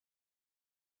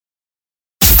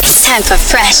time for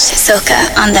fresh soca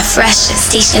on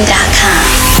thefreshstation.com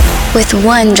with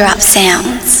One Drop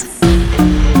Sounds.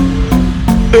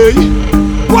 Hey.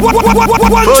 One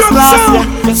Drop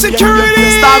Sound. Security.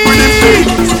 Start with the beat.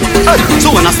 Hey.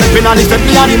 So when I step in and it's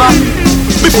me and the man,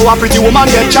 before a pretty woman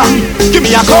get jam, give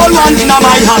me a cold one in my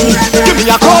hand. Give me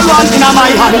a cold one in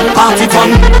my hand. Party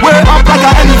fun, way up like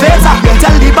an elevator.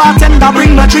 Tell the bartender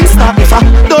bring my drinks now. If I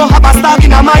don't have a star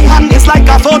in my hand, it's like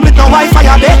a phone with no Wi-Fi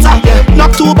or data.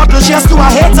 Knock 2 bottles cheers to a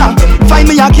hater. Find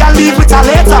me a girl, leave with her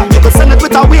later. You could send it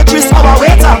with a waitress or a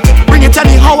waiter. Bring it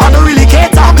anyhow, I don't really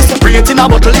cater. Bring it in a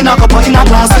bottle, in a cup, or in a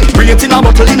glass. Bring it in a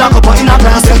bottle, in a cup, or in a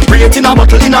glass. Bring it in a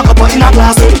bottle, in a cup, or in a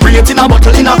glass. Bring it in a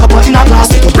bottle, in a cup, or in a glass.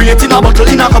 Bring it in a bottle,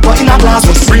 in a cup, or in a glass.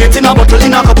 Bring it in a bottle,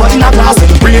 in a cup, or in a glass.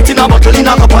 Bring it in a bottle, in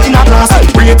a cup, or in a glass.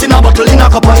 Bring it in a bottle, in a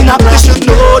cup, or in a glass. You should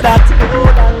know that.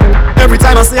 Every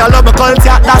time I say I love my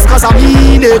culture, that's cause I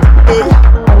mean it.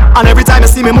 And every time you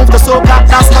see me move the soca,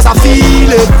 that's cause I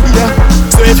feel it.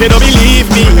 So if you don't believe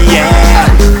me,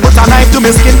 put a knife to my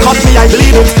skin, cut me, I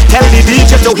bleed it. Tell the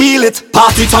DJ to heal it.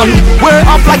 Party ton, we're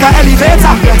up like an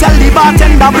elevator. Tell the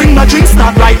bartender bring my drinks,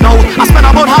 not right now. I spend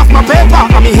about half my paper,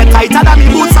 and me head tighter than me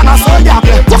boots and a soldier.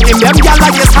 Fucking them girl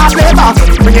like it's hard labor.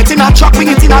 Bring it in a truck, bring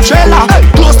it in a trailer.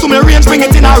 Close to me range, bring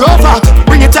it in a rover.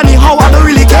 Bring it anyhow, I don't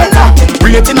really cater.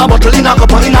 Bring it in a bottle, in a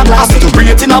cup, or in a glass.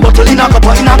 Bring it in a bottle, in a cup,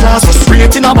 or in a glass. Bring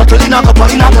it in a bottle, in a cup, or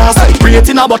in a glass. Bring it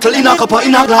in a bottle, in a cup, or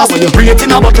in a glass. Bring it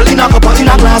in a bottle, in a cup, or in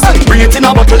a glass. Bring it in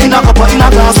a bottle, in a cup, or in a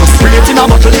glass. Bring it in a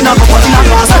bottle, in a cup, or in a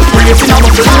glass. Bring it in a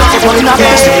bottle, in a cup, or in a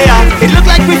glass. It look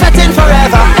like we fetting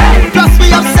forever. Plus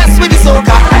we obsessed with the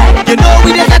soca. You know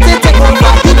we dey let it take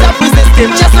over. Put up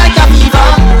resisting just like a fever.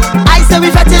 I say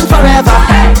we fetting forever.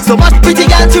 So much pretty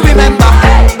girl to remember.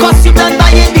 Costume done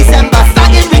by in December.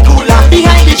 Starting with cooler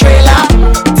behind the trailer.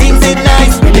 Things it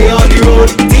nice, they on the road.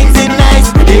 Things it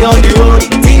nice, they on the road.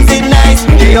 Things it nice,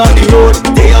 they on the road.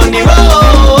 They on the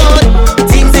road.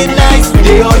 Things it nice,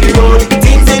 they on the road.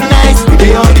 Things it nice,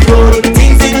 they on the road.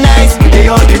 Things it nice, they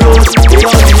on the road. They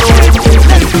on the road.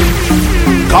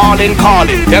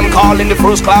 Calling, them calling the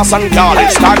first class and calling.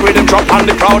 Start with them drop on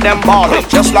the crowd, them balling.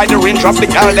 Just like the rain drop, the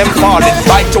girl, them falling.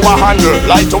 Bike to a handle,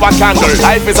 light to a candle.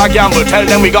 Life is a gamble, tell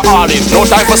them we got all in. No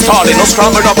time for stalling, no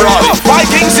scramble, no brawling.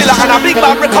 Viking Zilla and a big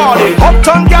band recording.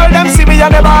 Uptown girl, them see me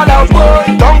and them all out,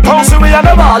 boy. Downtown see me and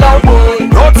them all out, boy.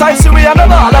 Roadside see me and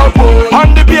them all out, boy.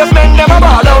 On the pavement, them a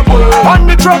ball out, boy. On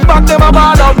the truck back, them a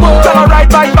ball out, boy. Tell a ride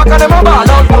bike back and them a ball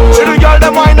out, boy. See the girl,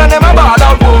 them wine and them a ball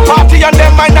out, boy. Party and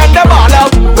them wine and them ball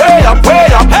out. Way up,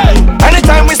 hey.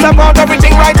 Anytime we step out,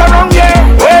 everything right around here.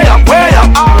 Way up,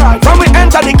 alright. When we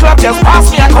enter the club, just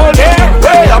pass me a cold air.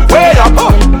 Way up,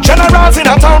 generals in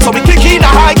a town, so we kick in a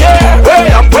high gear. Way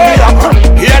up,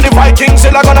 Hear the Vikings,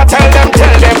 still gonna tell them.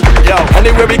 Yo,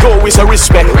 anywhere we go, we say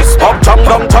respect. Uptown,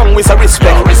 downtown, we say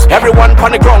respect. Everyone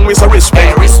on the ground, we say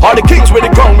respect. All the kings with the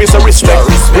crown, we say respect.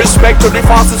 Respect to the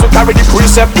fastest who carry the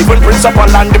precept. Even principal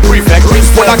and the prefect.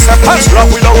 Full acceptance, love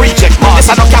we no reject. This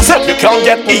I don't cassette, you can't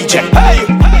get eject. Hey,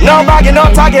 no bagging, no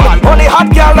tagging. Only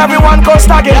hot girl, everyone go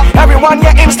stagging. Everyone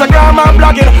yeah, Instagram and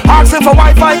blogging. Asking for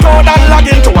Wi-Fi code and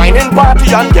logging. To wine in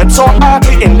party and get so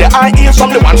happy. In the IEs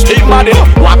from the one Steve Madden.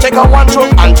 Want take a one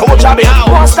trip and toe jabbing.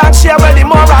 Want start share where the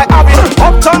more I have it.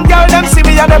 Uptown girl, them see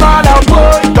me and them all out,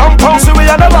 boy. Downtown see me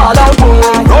and them all out,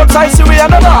 boy. Roadside see me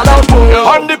and them all out, boy.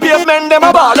 On the pavement, them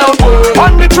a ball out, boy.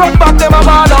 On the truck back, them a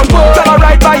ball out, boy. Tell a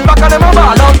ride bike back and them a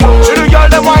ball out, boy. See the girl,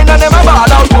 them wine and them a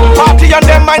ball out, boy. Party and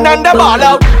them wine and them ball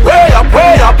out. Way up,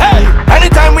 hey.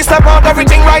 Anytime we step out,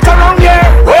 everything right around here.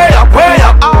 Way up,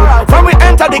 alright. When we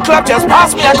enter the club, just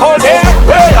pass me a cold air.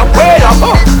 Way up,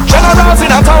 generals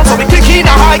in a town, so we kick in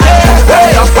a high gear.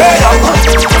 Way up,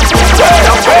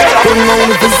 Don't know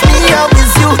if it's me or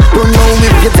it's you. Don't know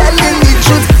if you're telling the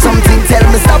truth. Something tell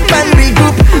me stop and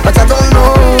regroup, but I don't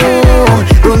know.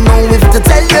 Don't know if to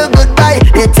tell you goodbye.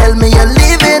 They tell me you're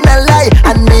living a lie,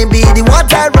 and maybe the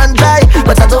water run dry,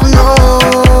 but I don't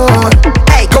know.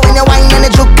 Hey, go in your wine and a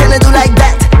juke and do like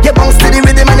that. You bounce to the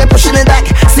rhythm and you're pushing it back.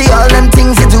 See all them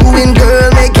things you're doing, girl,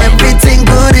 make everything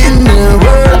good in the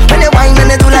world. When you wine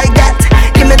and you do like that,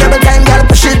 give me double time, gotta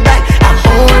push it back. I'm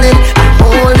holding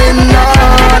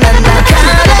on, and I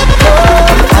can't let go,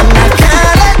 and I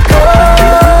can't let go.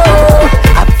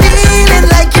 I'm feeling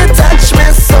like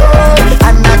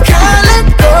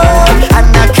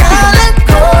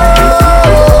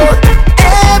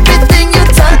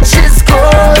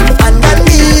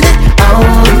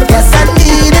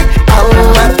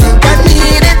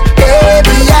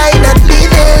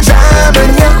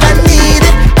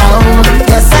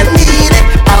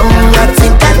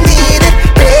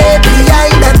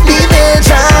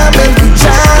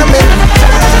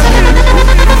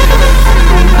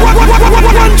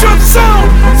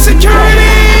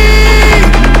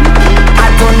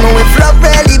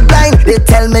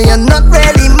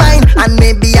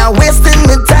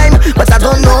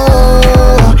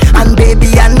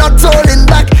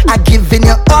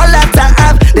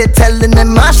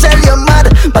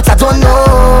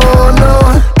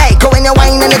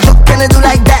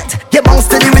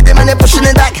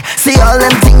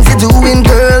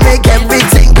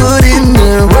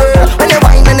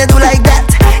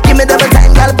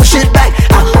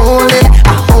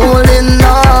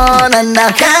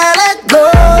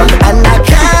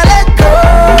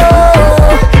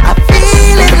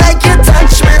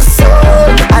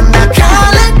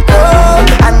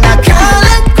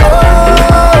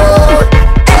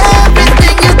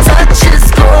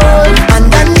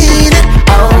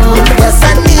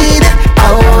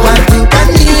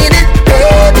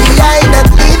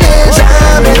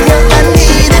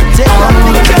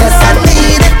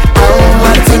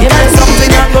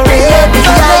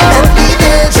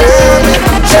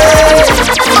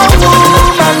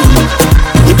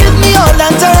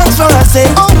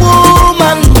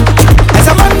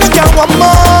one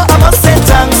more, I must say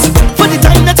thanks for the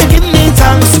time that you give me,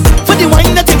 thanks for the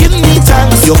wine that you give me,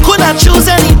 thanks. You could not choose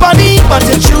anybody, but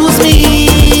you choose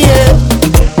me. Yeah.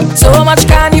 So much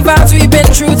carnivals we've been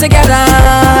through together,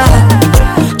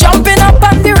 jumping up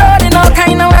on the road in all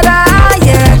kind of weather,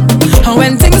 yeah. And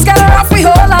when things get rough, we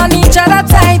hold on each other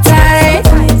tight, tight.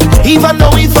 Even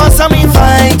though we fuss and we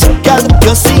fight, girl,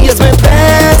 you see as my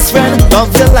best friend. Love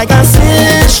you like a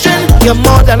sister, you're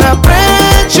more than a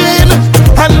brethren.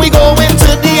 And we go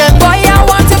into the end. Boy, I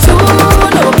want you to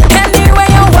know, anywhere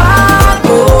you walk,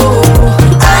 oh,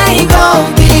 I gon'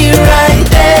 be right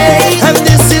there. And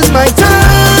this is my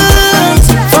thanks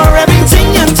for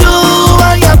everything you do.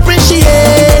 I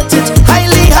appreciate it,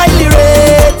 highly, highly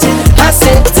rate it. I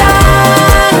said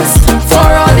thanks for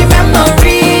all the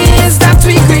memories that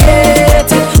we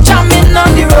created, jamming on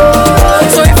the road.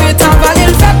 So if you have a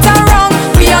little better wrong,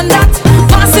 we on that.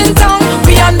 Passing down,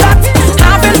 we on that.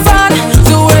 Having fun,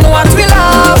 doing what we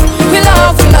love. We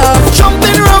love, we love.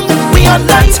 jumping wrong, we on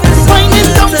that.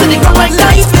 Winding down to the ground like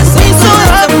that. We so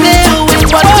happy doing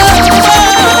what we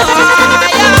love.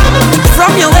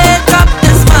 From your wake up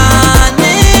this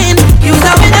morning, you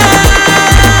the winner.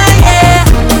 Yeah,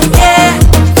 yeah,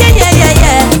 yeah, yeah, yeah,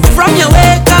 yeah. From your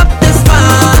wake up this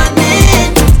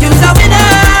morning, you the winner.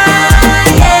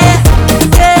 Yeah,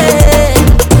 yeah.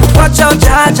 Watch out,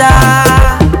 Jaja.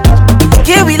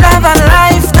 Here we love and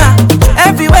life now.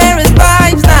 Everywhere is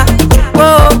vibes now.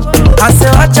 Whoa, I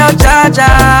say watch out, Jaja.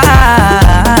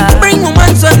 Bring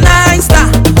woman so nice now.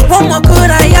 What more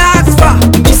could I ask for?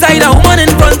 Beside a woman in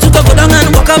front, to go down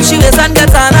and walk up she waist and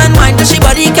get on and wind till she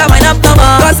body can wind up no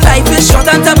more. Cause life is short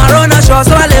and tomorrow not sure,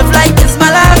 so I live like it's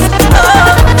my last.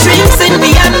 Oh, dreams in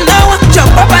me and now,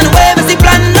 jump up and wave is the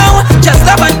plan now. Just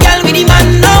love and girl with the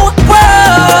man now.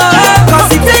 Whoa,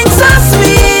 cause it things so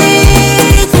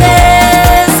sweet,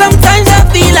 yeah. Sometimes I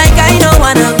feel like I don't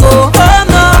wanna go home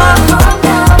more.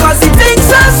 Cause it things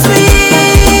so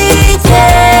sweet,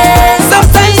 yeah.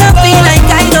 Sometimes I feel like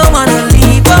I don't wanna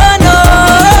leave, oh no.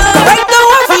 Right now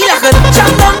I feel like a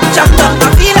jump down, I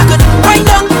feel like a wind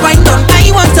down.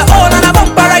 I want to hold on a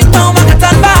bumper right now, I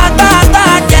can bad, bad,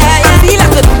 bad, yeah. I feel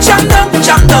like a jump down,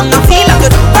 I feel like a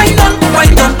wind down.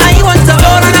 I want to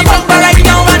hold on a bumper right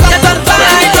now, I can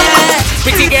bad, yeah.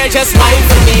 Pretty girl, just wine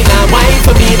for me now, wine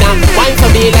for me now. Wine for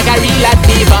me like a real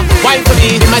diva. Wine for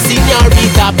me, my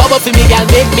señorita. Bubble for me, girl,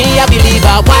 make me a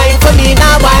believer. Wine for me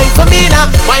now, wine for me now.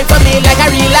 Wine for me like a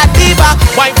real diva.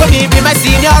 Wine for me, be my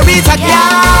señorita, girl.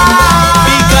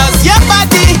 Because your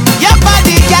body,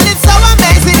 girl, it's so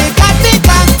amazing. It got me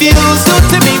confused. So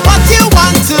to me, what you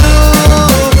want to do?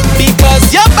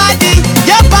 Because your body,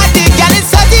 girl,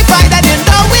 it's certified and you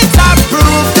know it's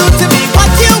approved. Do to me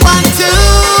what you want to,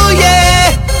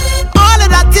 yeah. All of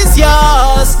that is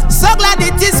yours. So glad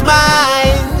it is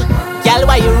mine. Girl,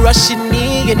 why you rushing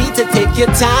me? You need to take your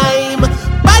time.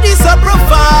 Body so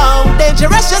profound,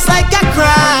 dangerous just like a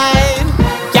crime.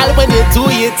 Girl, when you do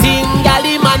your thing, girl,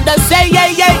 the man does say, yeah,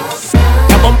 yeah.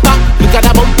 The bumper, look at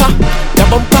the bumper. The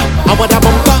bumper, I want the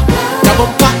bumper. The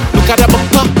bumper, look at the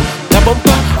bumper. The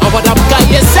bumper, I want the bumper.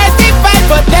 You're certified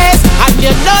for this, and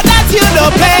you know that you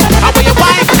don't play. I want your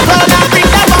wife, roll and bring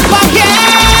the bumper, yeah,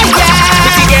 yeah.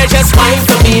 Pretty girl, just wine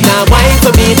for me now, wine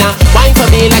for me now. Wine for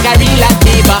me like a real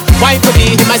diva. Wine for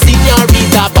me, my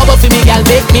señorita. Bubble for me, girl,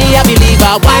 make me a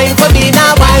believer. Wine for me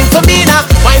now, wine for me now.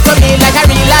 Wine for me like a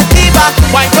real diva.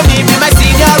 Wine for me, be my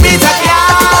señorita, yeah.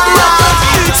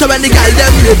 So when the girl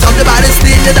them lift up the body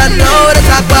steam, you don't know what to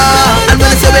talk about. And when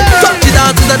I say we touch it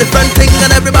down, it's a different thing, and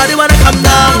everybody wanna come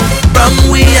down. From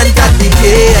we enter the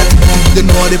gate, you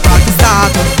know the party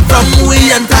start. From we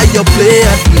enter your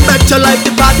plate, bet you like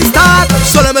the party start.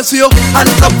 So let me see you,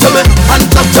 hands up to me,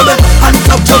 hands up to me, hands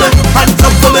up to me, hands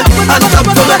up to me, hands up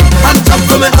to me, hands up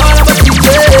to me. All of us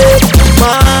DJ,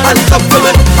 hands up to me,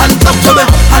 hands up to me,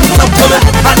 hands up to me,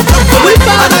 hands up to me,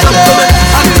 hands up to me,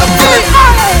 hands up to me.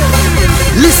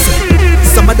 Listen,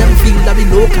 some of them feel that we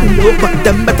local, but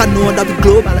them better know that we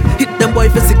global. Hit them boy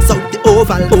for 6 out the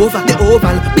oval.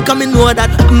 Because me know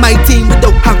that my team we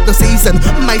don't have no season.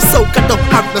 My soca don't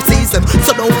have no season.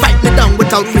 So don't fight me down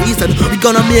without reason. We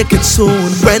gonna make it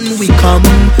soon when we come.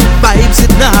 Vibes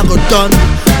it now go done.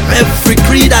 Every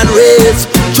creed and race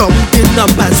jumping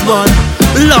up as one.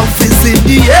 Love is in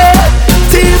the air.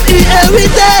 Team every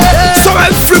day. So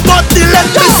everybody let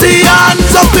me see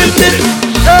hands up in it.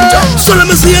 So let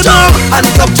me see it now.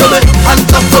 Hands up to me, hands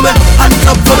up to me, hands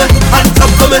up to me, hands up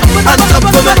to me, hands up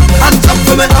to me, hands up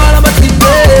to me. All of my team,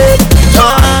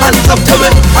 hands up to me,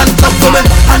 hands up to me,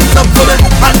 hands up to me,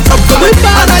 hands up to me,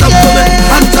 hands up to me,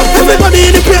 hands up to me. Everybody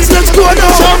in the place, let's go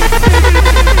now.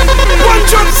 One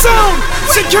drum sound,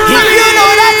 security. You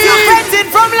know that you're fretting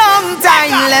from long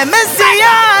Let me see your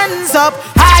hands up.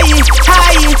 High,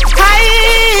 high,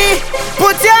 high.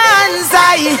 Put your hands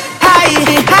high, high,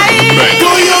 high. Do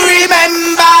you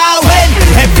remember when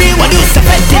everyone used to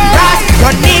fetch in brass?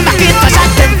 Run me back in for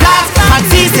shot them blast.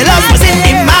 Maxi still us was in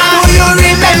demand. Do you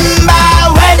remember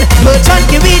when Merchant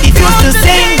Kiwi used to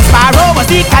sing? Sparrow was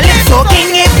the Calypso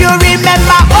king. If you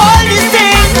remember all these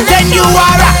things, then you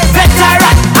are a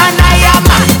veteran and I am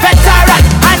a veteran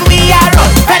and we are a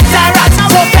veteran.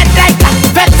 So bet like a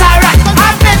veteran.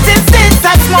 I've been since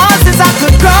I'm small, since I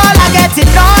could crawl. I get it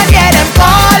on, yeah, them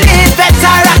call it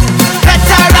veteran,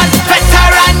 veteran,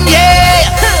 veteran, yeah.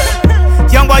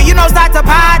 Young boy, you know start a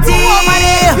party.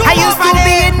 I used to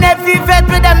be in every vet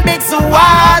with them big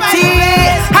Suwati.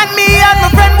 And me and my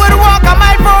friend would walk a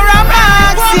mile for a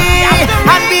maxi.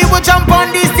 And we would jump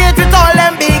on the stage with all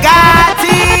them big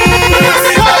artists.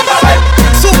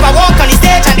 Super walk on the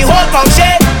stage and the whole crowd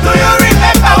shake. Do you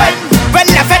remember when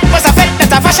the fete was a fete,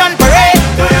 that's a fashion parade?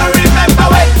 Do you remember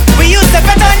when we used to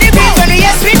fete on the beach when we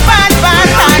street band, band,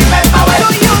 band?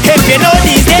 If you know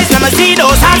these days, I'ma see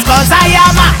those hands, cause I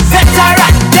am a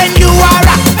veteran. Then you are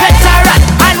a veteran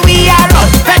and we are a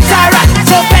veteran.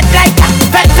 So bet like a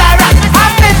veteran.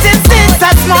 I've been since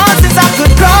I'm small, since I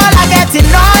could crawl. I get it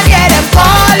on, yeah, them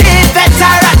call it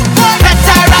veteran,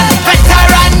 veteran,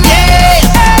 veteran,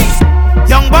 yeah.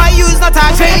 Young boy, you's not a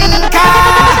drinker.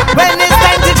 When it's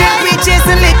time to drink, we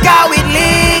chasing liquor with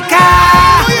liquor.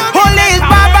 Only his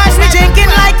barbash, we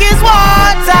drinking like it's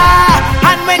water.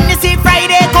 And when you see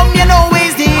Friday come, you know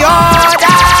it's the order.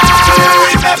 Do you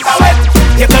remember when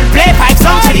you could play pipe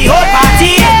songs to the whole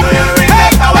party? Do you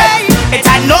remember when it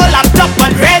had no laptop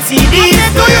and red CDs?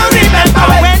 Do you remember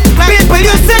when people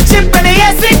used to chip in the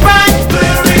street band? Do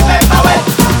you remember when?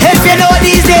 If you know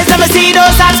these days, let me see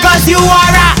those hands, cause you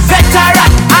are a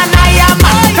veteran and I am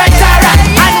a veteran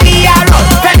and we are a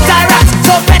veteran.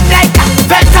 So bet like a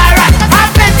veteran.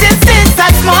 I've been since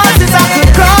I'm small, since I could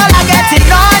crawl. I get it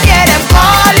on, yeah, them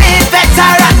call it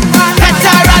veteran,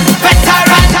 veteran,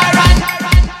 veteran.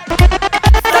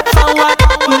 Step forward,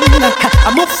 I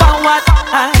move forward,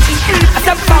 I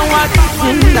step forward.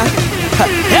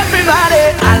 Everybody,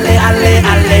 alle, alle,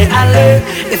 alle, alle.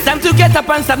 It's time to get up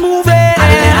and start moving.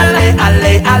 Alle, alle,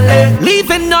 alle, alle.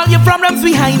 Leaving all your problems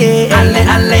behind it. Alle,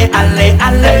 alle, alle,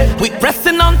 alle. We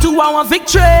pressing on to our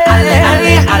victory. Alle,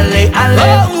 alle, alle,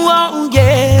 alle. Oh, oh,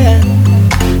 yeah.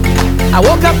 I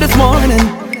woke up this morning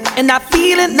and I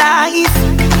feeling nice,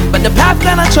 but the path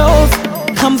that I chose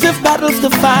comes with battles to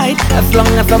fight. As long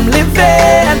as I'm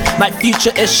living, my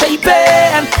future is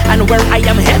shaping, and where I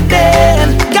am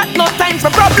heading, got no time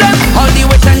for problems. All the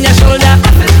weight on your shoulder,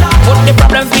 put the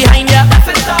problems behind you.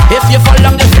 If you fall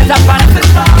down, just get up and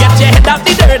get your head out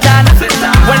the dirt. And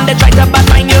when they try to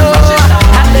badmine you,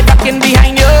 and they talking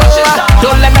behind you,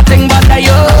 don't let nothing bother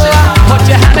you. Put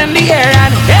your hand in the air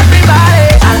and everybody,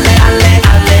 alle, alle,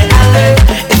 alle, alle.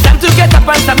 It's time to get up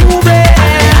and start moving.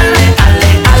 Alle, alle,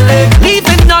 alle.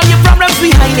 Leaving all your problems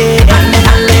behind it. Alle,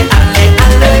 alle, alle,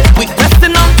 alle. We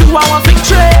pressing on to our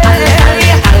victory. Alle,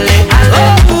 alle, alle, alle.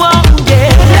 Oh, oh, yeah.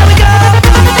 There we go.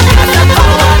 I step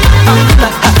forward,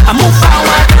 I move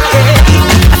forward. I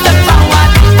step forward,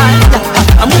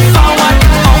 I move forward.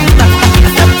 I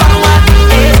step forward,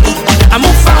 I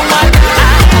move forward.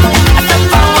 I step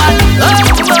forward.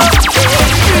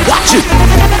 Watch it.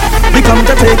 We come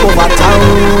to take over town.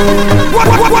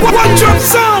 One drum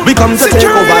sound. We come to take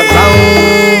over town.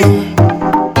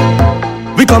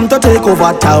 We come to take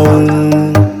over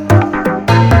town.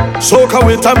 So can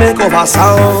we to make over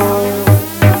sound.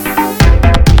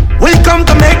 We come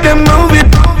to make them move it.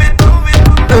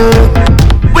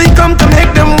 We come to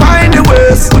make them wind the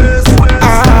waist.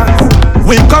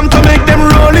 We come to make them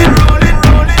roll it.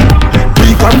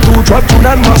 We come to drop to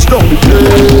that mash down the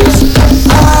place.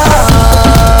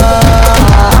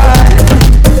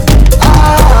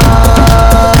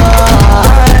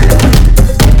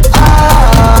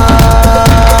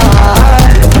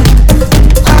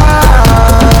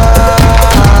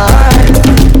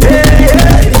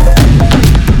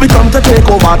 Take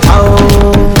over town.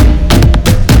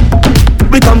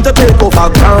 We come to take over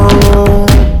ground.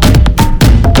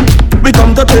 We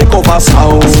come to take over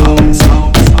sound.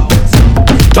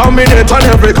 Dominate on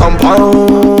every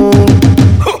compound.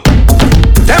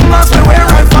 Them must be where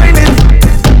I find it.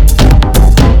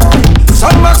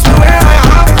 Some must be where I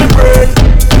have the brain.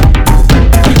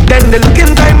 Then they look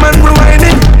in time and rewind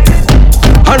it.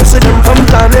 And see them from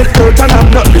planet Earth and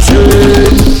I'm not the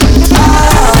same.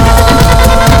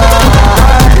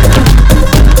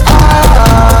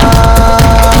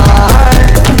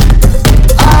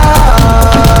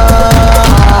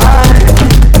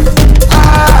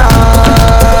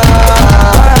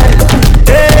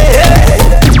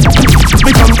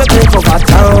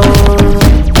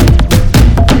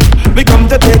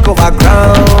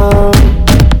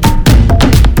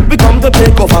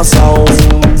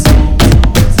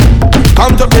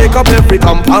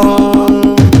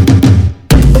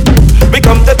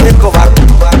 Then go back.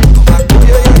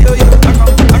 Yo, yo, yo, yo.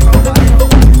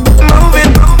 Move it.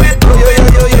 Yo, yo,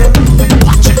 yo, yo.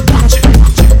 Watch it.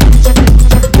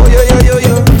 Oh, yo, yo, yo,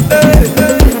 yo. Hey.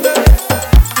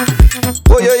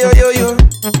 Oh, yo, yo, yo, yo.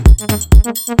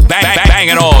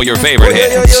 Banging all your favorite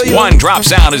hits. One Drop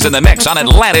Sound is in the mix on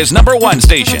Atlanta's #1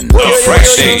 station, The Fresh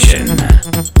Station.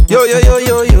 Yo, yo, yo,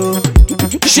 yo, yo.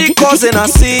 She causing a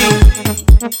scene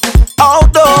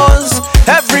outdoors.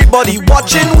 Everybody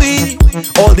watching we,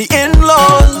 all the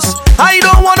in-laws. I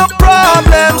don't want no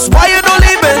problems. Why you don't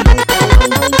leave it?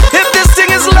 If this thing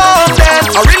is long, then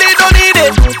I really don't need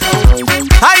it.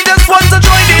 I just want to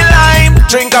join the line,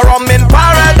 drink a rum in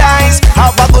paradise,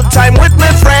 have a good time with my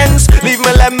friends. Leave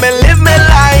me, let me live my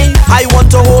life. I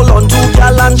want to hold on to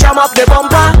girl and jam up the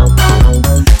bumper.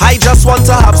 I just want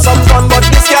to have some fun, but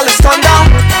this girl is turned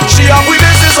down. She have we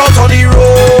business out on the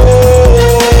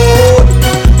road.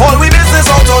 All we business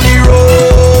out on the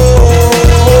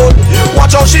road.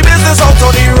 Watch out, she business out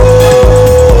on the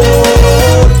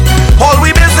road. All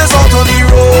we business out on the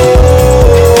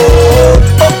road.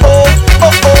 Oh oh,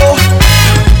 oh oh.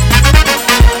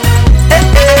 Eh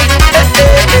eh, eh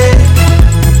eh eh.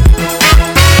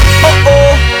 Oh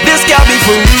oh, this can't be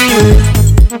for real.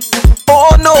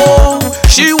 Oh no,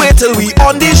 she wait till we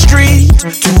on the street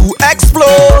to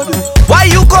explode. Why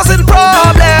you causing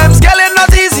problems? Girl, it's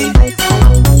not easy.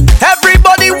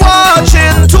 Everybody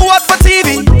watching, too hot for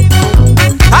TV.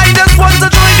 I just want to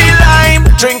join the line,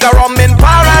 drink a rum in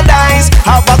paradise,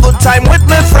 have a good time with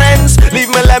my friends. Leave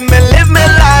me, let me live my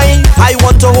life. I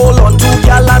want to hold on to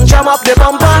girl and jam up the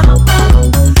bumper.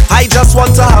 I just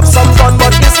want to have some fun,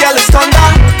 but this girl is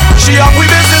thunder. She have we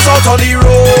business out on the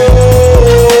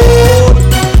road.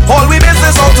 All we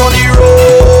business out on the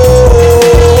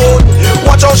road.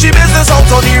 Watch out, she business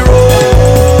out on the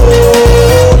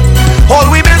road. All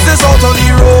we business out on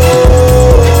the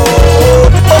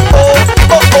road. Oh oh,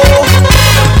 oh oh.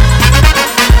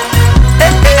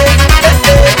 Eh eh, eh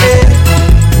eh eh.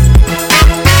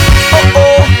 Oh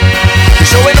oh, you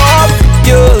showing off,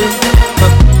 girl.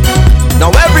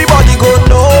 Now everybody go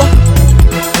know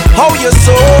how you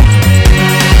so.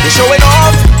 You showing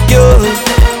off, girl.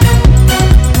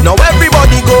 Now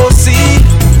everybody go see,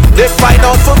 they find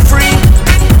out for free.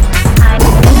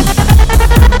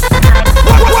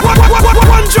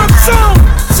 One Drop Sound,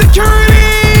 security.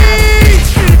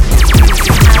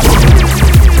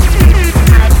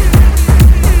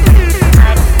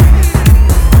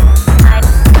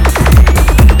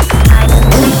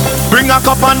 Bring a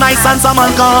cup of nice and some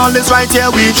alcohol, it's right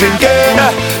here we drinking.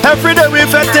 Every day we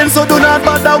fetting, so do not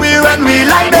bother we when we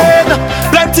lighting.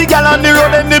 Plenty gal on the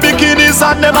road in the bikinis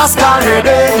and the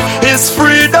masquerading. It's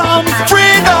freedom,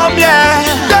 freedom, yeah.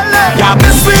 Yeah,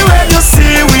 best we when you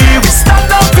see we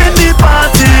stand up in the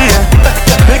party.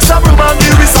 Make some room and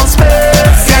give me some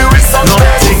space. Give me some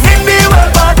nothing in the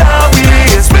world but that we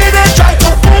is we they try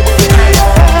to end me,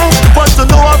 yeah. Want to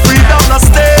know our freedom no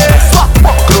stays.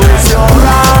 Close your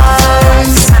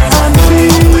eyes and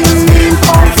feel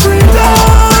our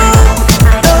freedom.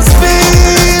 Just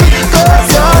feel,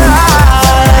 close your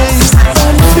eyes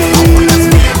and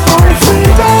feel our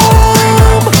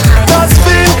freedom. Just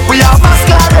feel, we are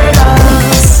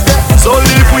masqueraders. So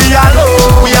live we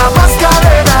alone, we are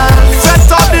masqueraders.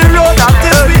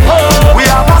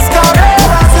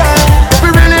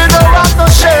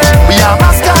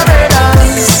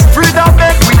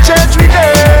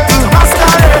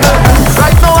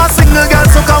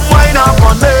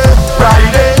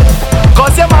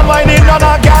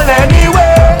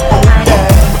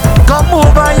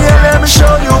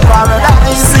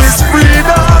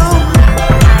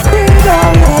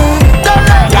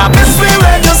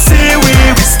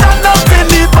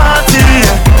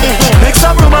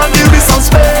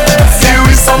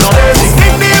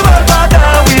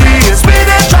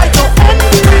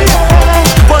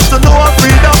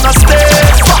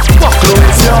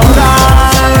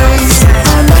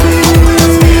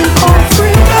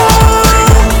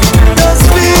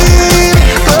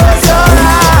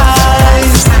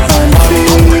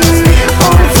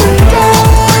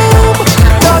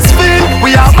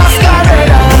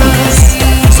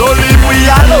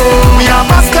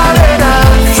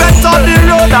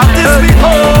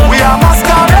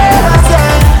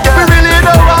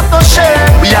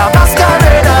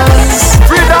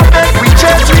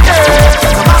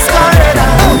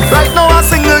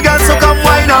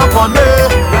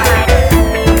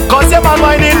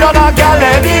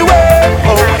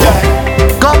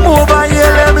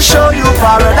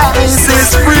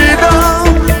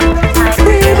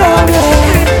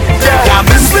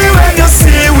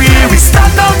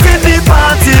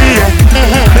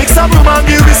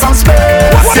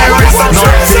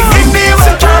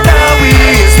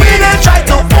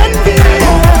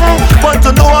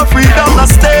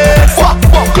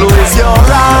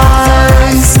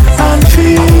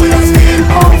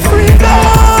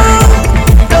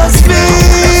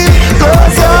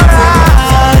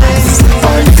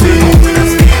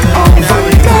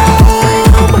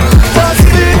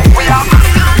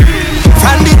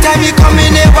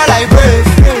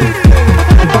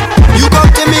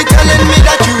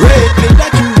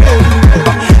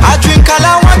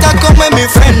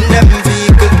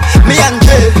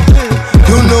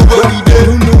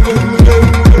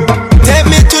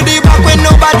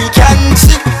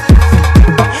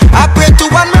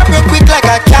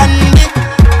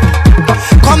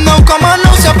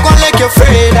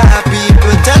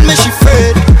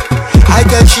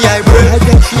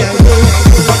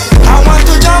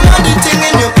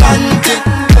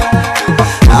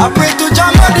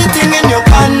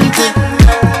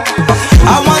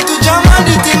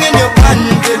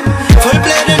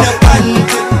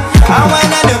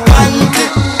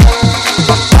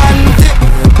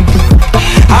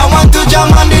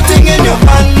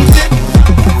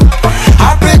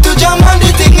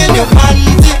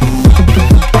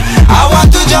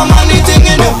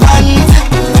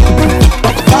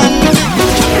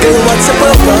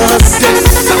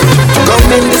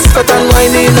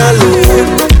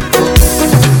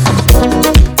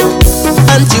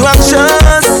 want you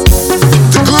anxious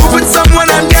to groove with someone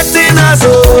and getting us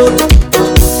old.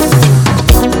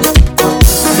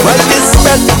 Well, this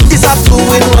spell is a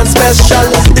 2-in-1 special.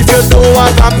 If you don't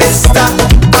want a mister,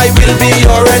 I will be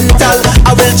your rental.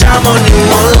 I will jam on you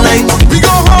all night. We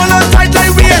go hold on tight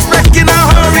like we expecting a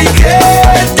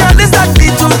hurricane. Girl, is that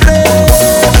beat to play?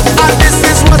 And this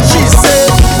is what she said.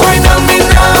 Wine on me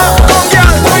now, come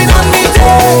girl, wine on me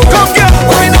there. Come girl,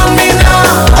 wine on me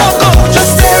now. Oh go,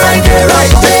 just stay right there,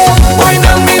 right there. Wine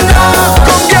on me now,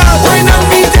 come girl, wine on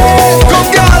me there.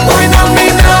 Come girl, wine on me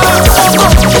now. Oh go,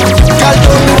 girl,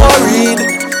 don't be worried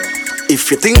if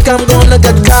you think I'm gonna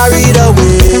get carried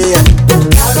away.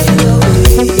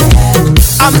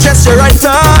 I'm just your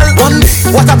rental. One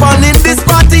day, what upon in this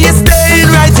party is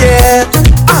staying right here.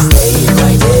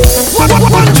 Well,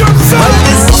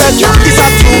 this special is a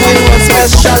 2-in-1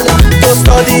 special. Don't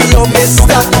study your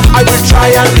mister, I will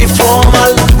try and be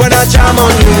formal when I jam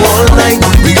on you all night.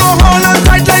 We go hold on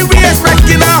tight like we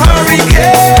expecting a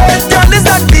hurricane. Girl, is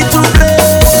that beat to play?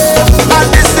 And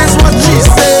this is what she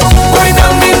said. Wine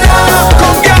on me now,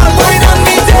 come girl, wine on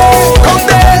me there. Come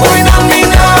there, wine on me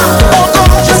now. Oh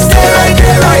come, just stay right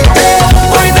there, right there.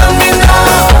 Wine on me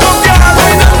now, come girl,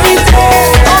 wine on me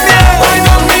there. Come here, wine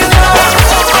on me now.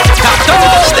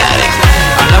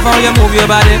 I love how you move your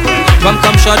body. Come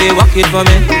shorty, walk it for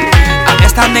me. I'm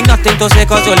just standing nothing to say,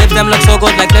 cause your lips them look so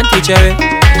good like plenty cherry.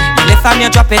 You lift and you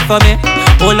drop it for me.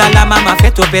 Oh la la mama,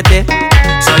 fit to pity.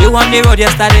 So you on the road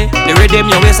yesterday, the rhythm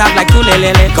your waist up like two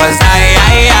lele. Cause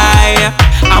I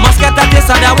must get a taste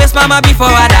of that waist mama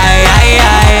before I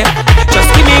die.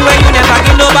 Just give me where you never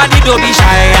give nobody, don't be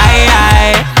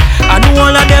shy. I know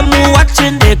all of them who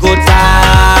watching, they go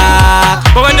talk.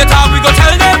 But when they talk, we go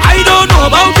tell them, I don't know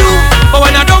about you. But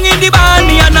when I don't in the band,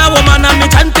 me and a woman and me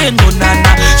chanting, no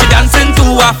nana. She dancing to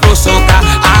Afro soca.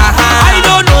 I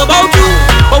don't know about you.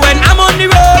 But when I'm on the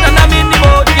road and I'm in the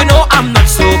mode, you know I'm not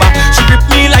sober. She grip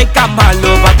me like I'm all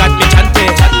over, got me chanting.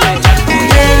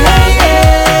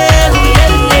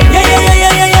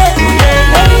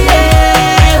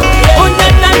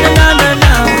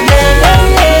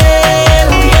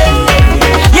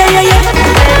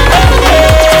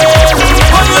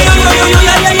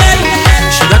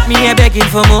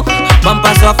 Begging for more,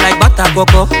 bumper soft like butter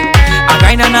cocoa. I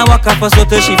grind and I walk up for so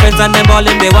till she friends and them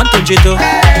ballin', they want to jito.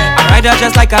 I ride her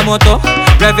just like a moto,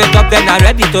 rev it up then I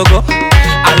ready to go.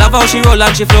 I love how she roll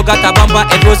and she flow, got a bumper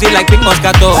head rosy like pink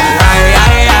Moscato.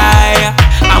 I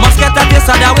must get a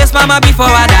taste of that waist mama before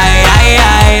I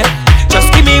die. Just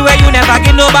give me where you never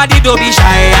give nobody, don't be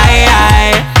shy.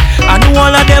 I know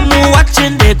all of them who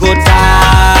watching, they go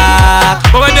talk.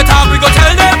 But when they talk, we go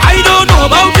tell them, I don't know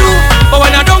about you. But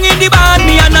when I don't in the band,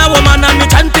 me and a woman and me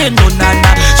chanting, no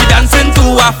nana. She dancing to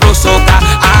Afro soca.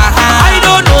 I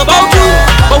don't know about you.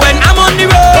 But when I'm on the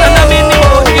road and I'm in the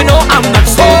road, you know I'm not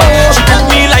sober. She treat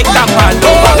me like I'm all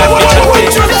over, got me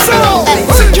chanting.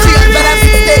 But I'm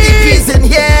steady breezing,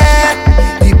 yeah.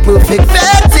 The perfect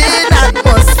vetting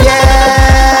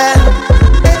atmosphere.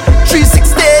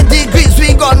 360 degrees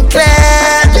we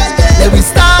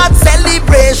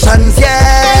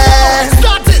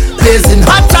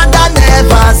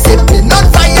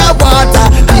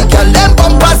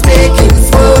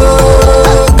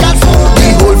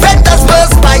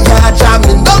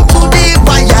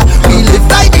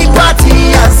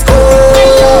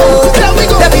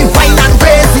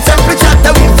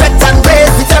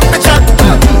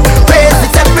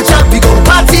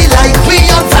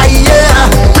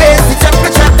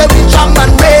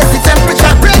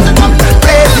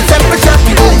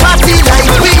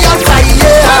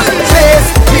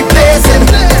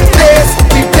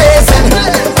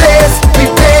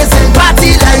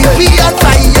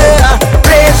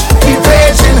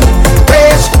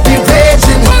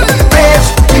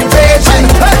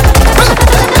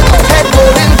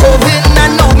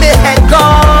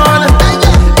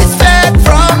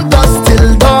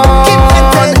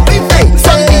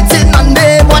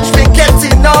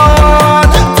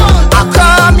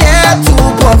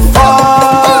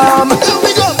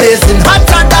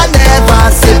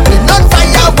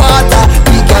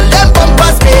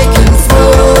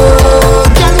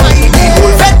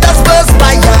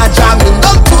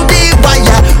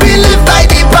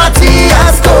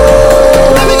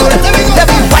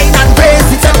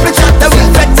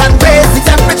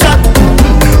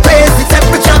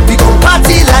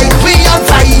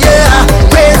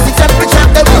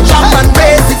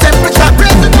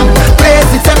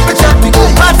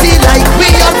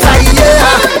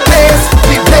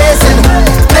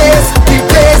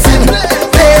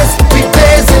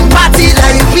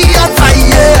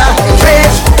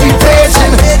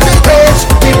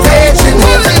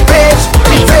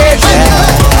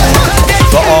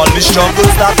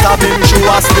that I've been through,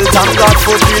 I still thank God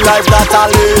for the life that I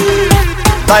live.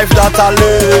 Life that I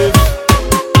live.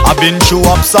 I've been through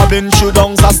ups, I've been through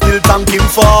downs, I still thank Him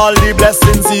for all the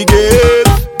blessings He gave.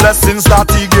 Blessings that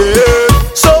He gave.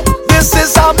 So this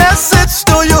is a message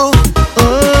to you,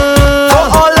 for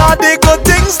all of the good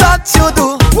things that you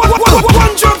do.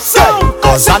 One drop sound.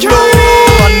 Cause I know,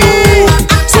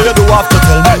 so you do have to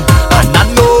tell me. And I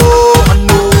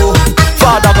know,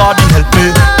 Father God, He help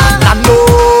me. And I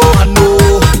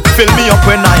know, fill me up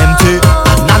when I empty.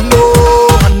 And I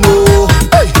know,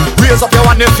 hey, raise up your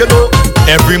hand if you know.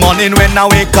 Every morning when I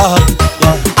wake up,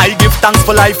 I give thanks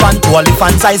for life, and to all the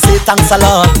fans I say thanks a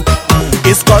lot.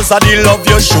 It's cause of the love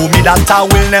you show me that I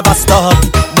will never stop.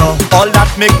 No, all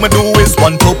that make me do is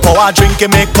want to pour a drink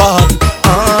and make up.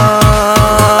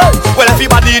 Well,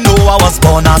 everybody know I was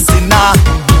born a sinner,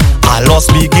 a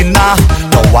lost beginner.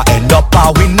 Now I end up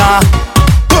a winner.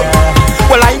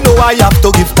 Well, I know I have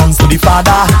to give thanks to the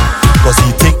Father, cause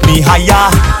He take me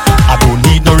higher. I don't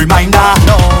need no reminder.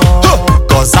 No,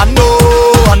 cause I know,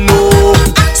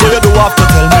 so you don't have to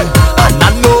tell me. And I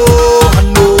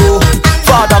know,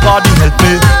 Father God, He help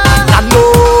me. And I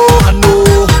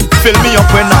know, fill me up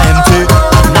when I empty.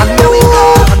 And I know,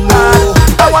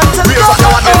 I want to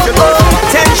go.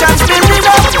 Tension's building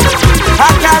up,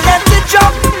 I can't let it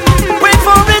drop. Wait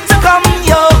for it to come,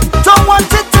 yo. Don't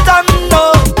want it to done,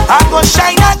 no. I go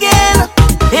shine again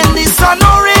in the sun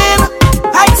or rain.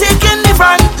 I take in the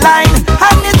front line,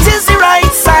 and it is the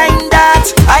right sign that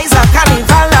I's a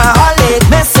carnival, holic.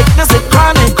 Messick,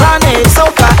 chronic.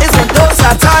 Soca isn't those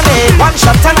satanic. One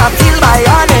shot and I feel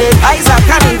bionic. I's a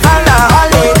carnival,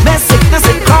 holic. Messick,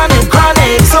 chronic.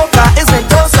 Soca isn't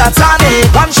those satanic.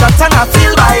 One shot and I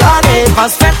feel bionic.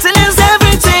 Cause fetting is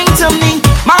everything to me.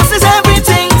 Mass is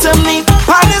everything to me.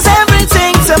 Pan is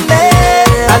everything to me.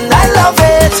 And I love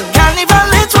it. Carnival,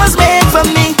 it was made for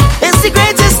me. It's the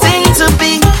greatest thing to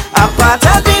be a part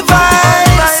of the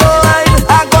vibe. So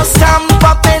I go stamp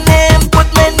up my name, put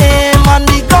my name on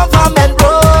the government road.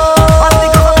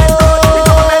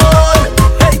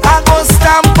 I go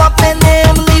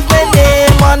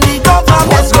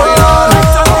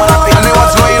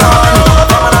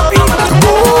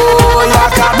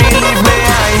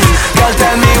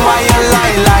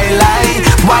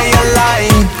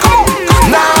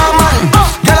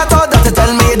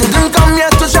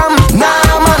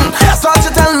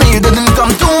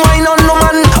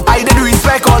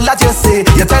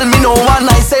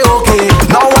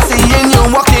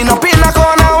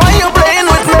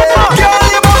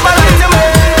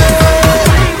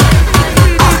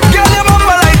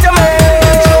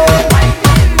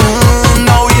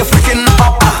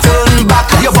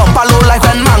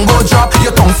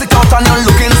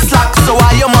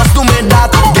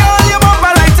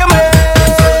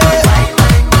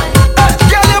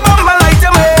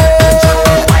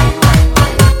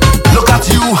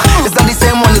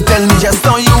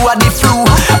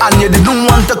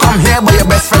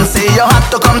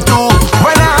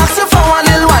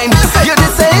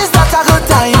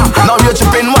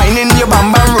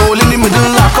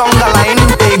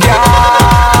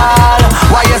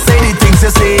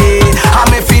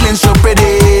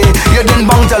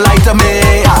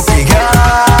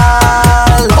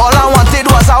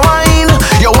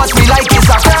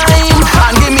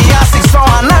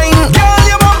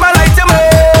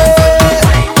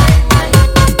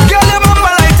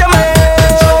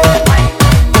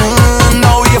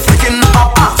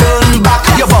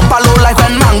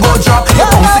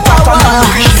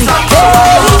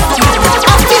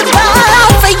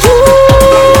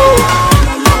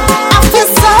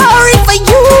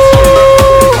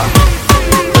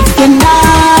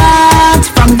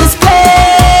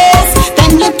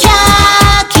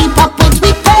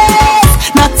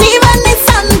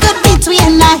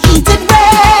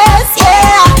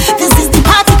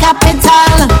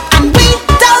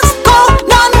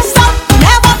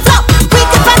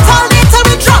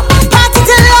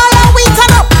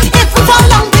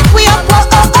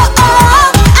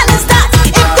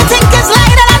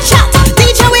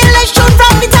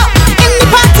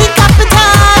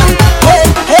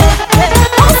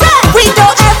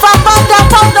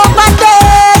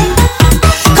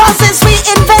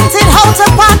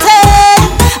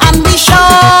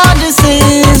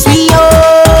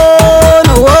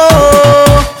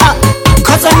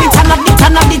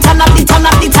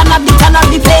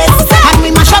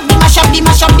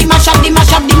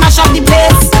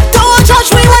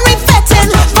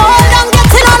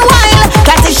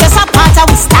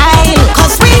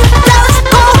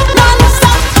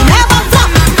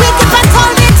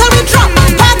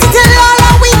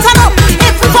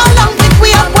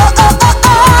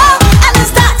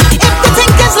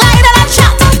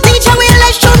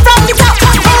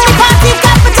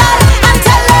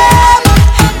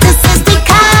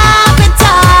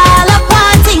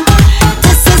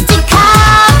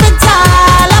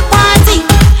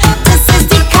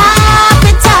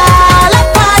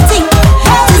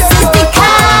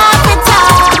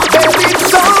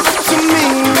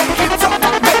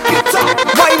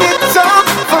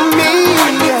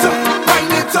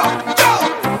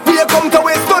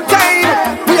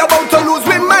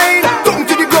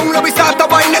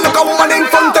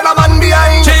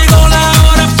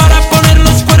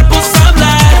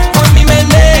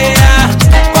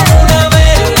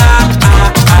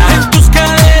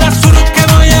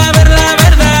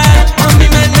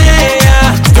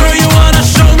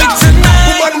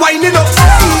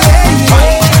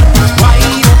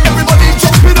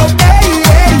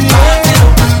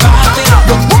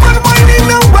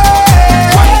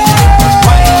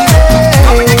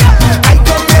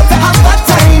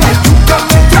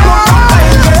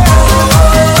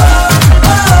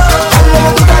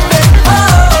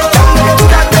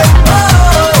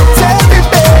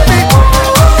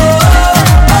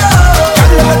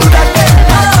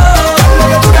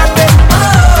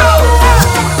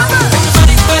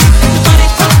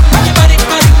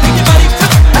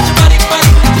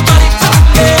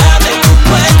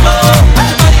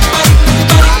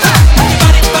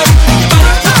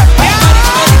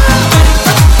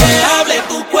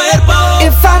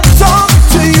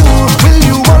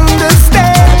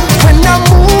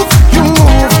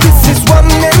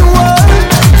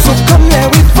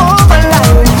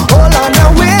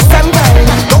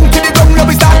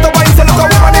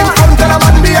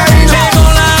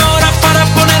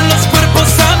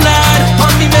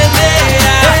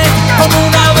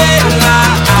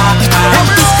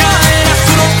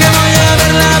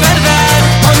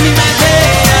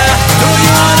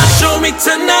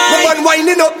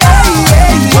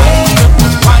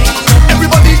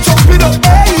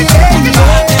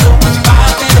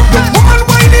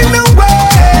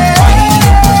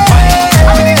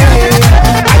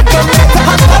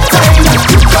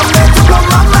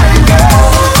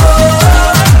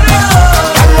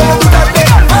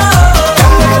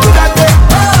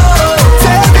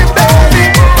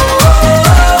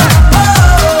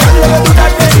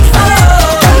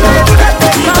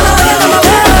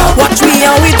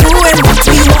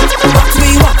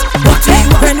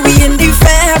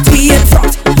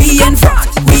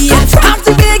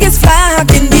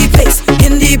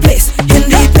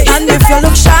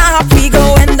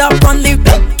end up on the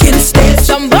baking stage.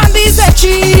 Somebody said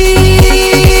cheese.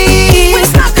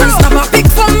 Can stop a pic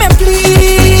for me,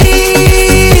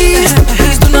 please.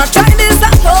 Please do not try this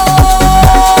at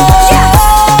home.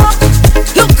 Yeah.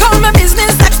 Look how my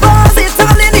business expose it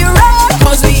all in the road.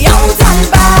 Cause we out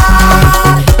and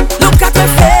bad. Look at my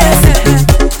face,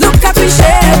 look at my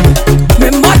shape. My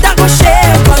mother go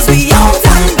shame. Cause we out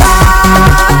and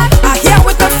bad. I here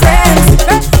with my friends,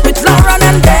 with Lauren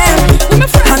and them.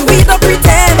 And we don't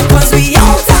pretend. Cause we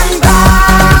out and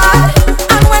bad.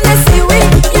 And when they see we,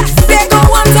 they go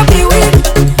want to be with.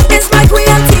 It's like we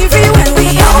on TV when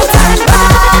we out and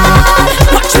bad.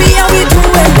 Watch we how we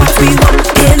doing what we want.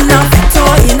 In a fit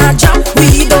or in a jam,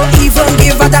 we don't even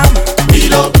give a damn.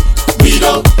 We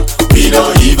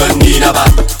don't even need a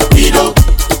band. We don't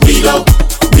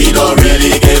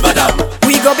really give a damn.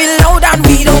 We go be loud and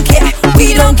we don't care.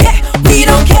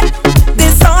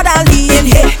 This orderly in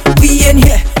here, we in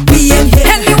here.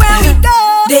 Anywhere we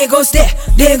go, they go stay.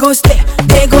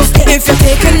 If you're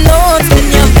taking notes, then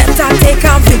you better take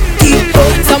a video.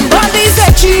 Somebody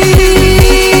say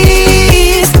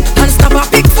cheese and stop a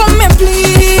pic for me,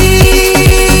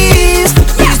 please.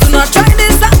 Please do not try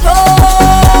this at home.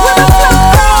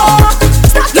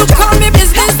 Look how me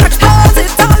business expose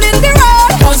it all in the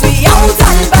road. Cause we out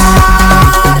and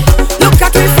bad. Look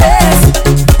at we face,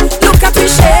 look at we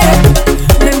shape.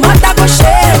 My mother go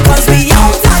shame. Cause we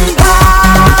out and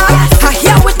bad. I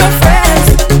here with my friends,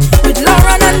 with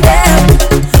Lauren and them.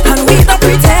 And we don't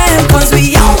pretend. Cause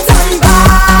we out and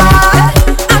bad.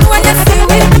 And when you see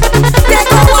we, they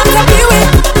go want to be with.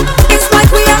 It's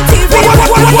like we on TV. We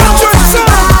out and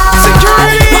bad.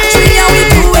 Watch we how we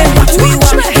doing what we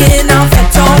want. In a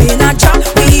fit or in a job,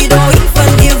 we don't even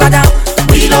give a damn.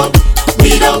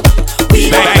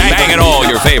 Banging all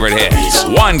your favorite hits.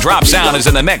 One Drop Sound is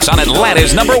in the mix on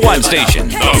Atlanta's #1 station,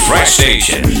 The Fresh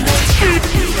Station.